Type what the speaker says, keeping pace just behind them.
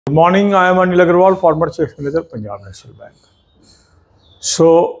Good morning. I am Anil Agarwal, former Chief Manager, Punjab National Bank.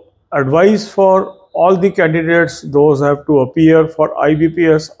 So, advice for all the candidates, those have to appear for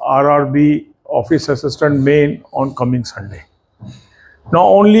IBPS RRB Office Assistant Main on coming Sunday. Now,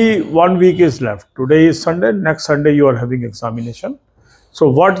 only 1 week is left. Today is Sunday. Next Sunday, you are having examination. So,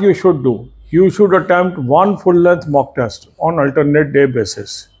 what you should do? You should attempt one full-length mock test on alternate day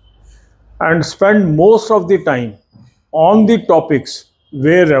basis and spend most of the time on the topics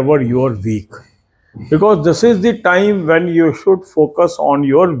wherever you are weak, because this is the time when you should focus on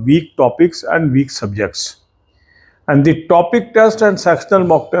your weak topics and weak subjects. And the topic test and sectional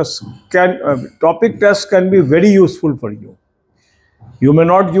mock test can be very useful for you. You may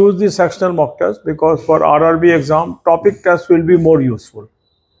not use the sectional mock test because for RRB exam topic test will be more useful.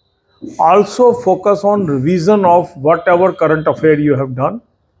 Also focus on revision of whatever current affair you have done.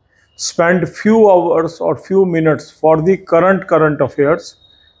 Spend few hours or few minutes for the current affairs,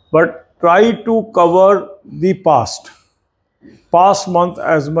 but try to cover the past month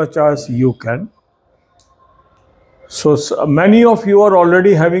as much as you can. So many of you are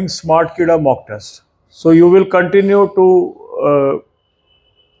already having Smart Kida mock test. So you will continue to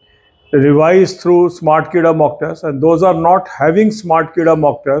revise through Smart Kida mock test, and those are not having Smart Kida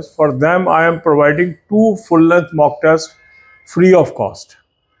mock test, for them I am providing 2 full-length mock tests free of cost.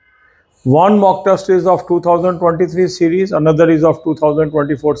 One mock test is of 2023 series, another is of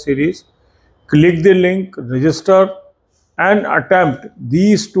 2024 series. Click the link, register and attempt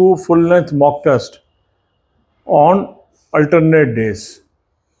these 2 full-length mock tests on alternate days.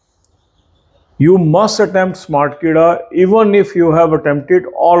 You must attempt Smart Kida even if you have attempted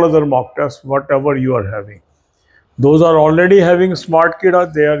all other mock tests, whatever you are having. Those are already having Smart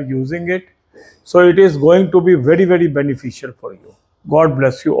Kida, they are using it. So it is going to be very, very beneficial for you. God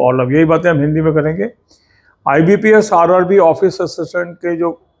bless you all. अब यही बातें हम हिंदी में करेंगे। IBPS RRB office assistant के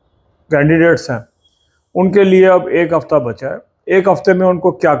जो candidates हैं उनके लिए अब 1 हफ्ता बचा है। 1 हफ्ते में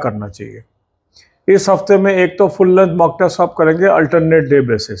उनको क्या करना चाहिए? इस हफ्ते में एक तो फुल लेंथ मॉक टेस्ट आप करेंगे अल्टरनेट डे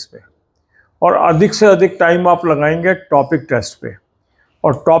बेसिस पे, और अधिक से अधिक टाइम आप लगाएंगे टॉपिक टेस्ट पे,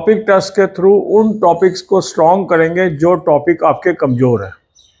 और टॉपिक टेस्ट के थ्रू उन टॉपिक्स को स्ट्रॉन्ग करेंगे जो टॉपिक आपके कमज़ोर हैं।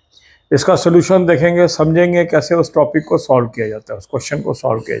 इसका सोल्यूशन देखेंगे, समझेंगे कैसे उस टॉपिक को सॉल्व किया जाता है, उस क्वेश्चन को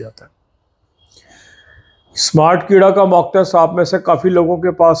सॉल्व किया जाता है। स्मार्ट कीड़ा का मॉक टेस्ट आप में से काफ़ी लोगों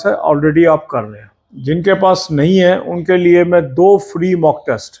के पास है, ऑलरेडी आप कर रहे हैं। जिनके पास नहीं है उनके लिए मैं 2 फ्री मॉक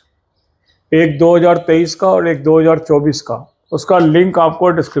टेस्ट, एक 2023 का और एक 2024 का, उसका लिंक आपको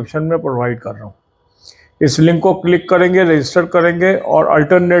डिस्क्रिप्शन में प्रोवाइड कर रहा हूँ। इस लिंक को क्लिक करेंगे, रजिस्टर करेंगे और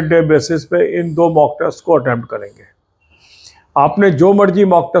अल्टरनेट डे बेसिस पे इन 2 मॉक टेस्ट को अटैम्प्ट करेंगे। आपने जो मर्जी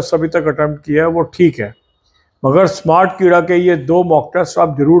मॉक टेस्ट अभी तक अटैम्प्ट किया है वो ठीक है, मगर स्मार्ट कीड़ा के ये 2 मॉक टेस्ट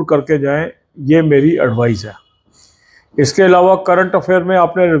आप जरूर करके जाएं, ये मेरी एडवाइस है। इसके अलावा करंट अफेयर में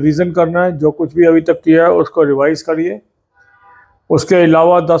आपने रिवीजन करना है, जो कुछ भी अभी तक किया है उसको रिवाइज करिए। उसके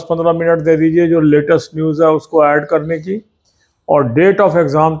अलावा 10-15 मिनट दे दीजिए जो लेटेस्ट न्यूज़ है उसको ऐड करने की, और डेट ऑफ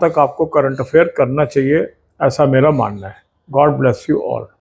एग्ज़ाम तक आपको करंट अफेयर करना चाहिए, ऐसा मेरा मानना है। God bless you all.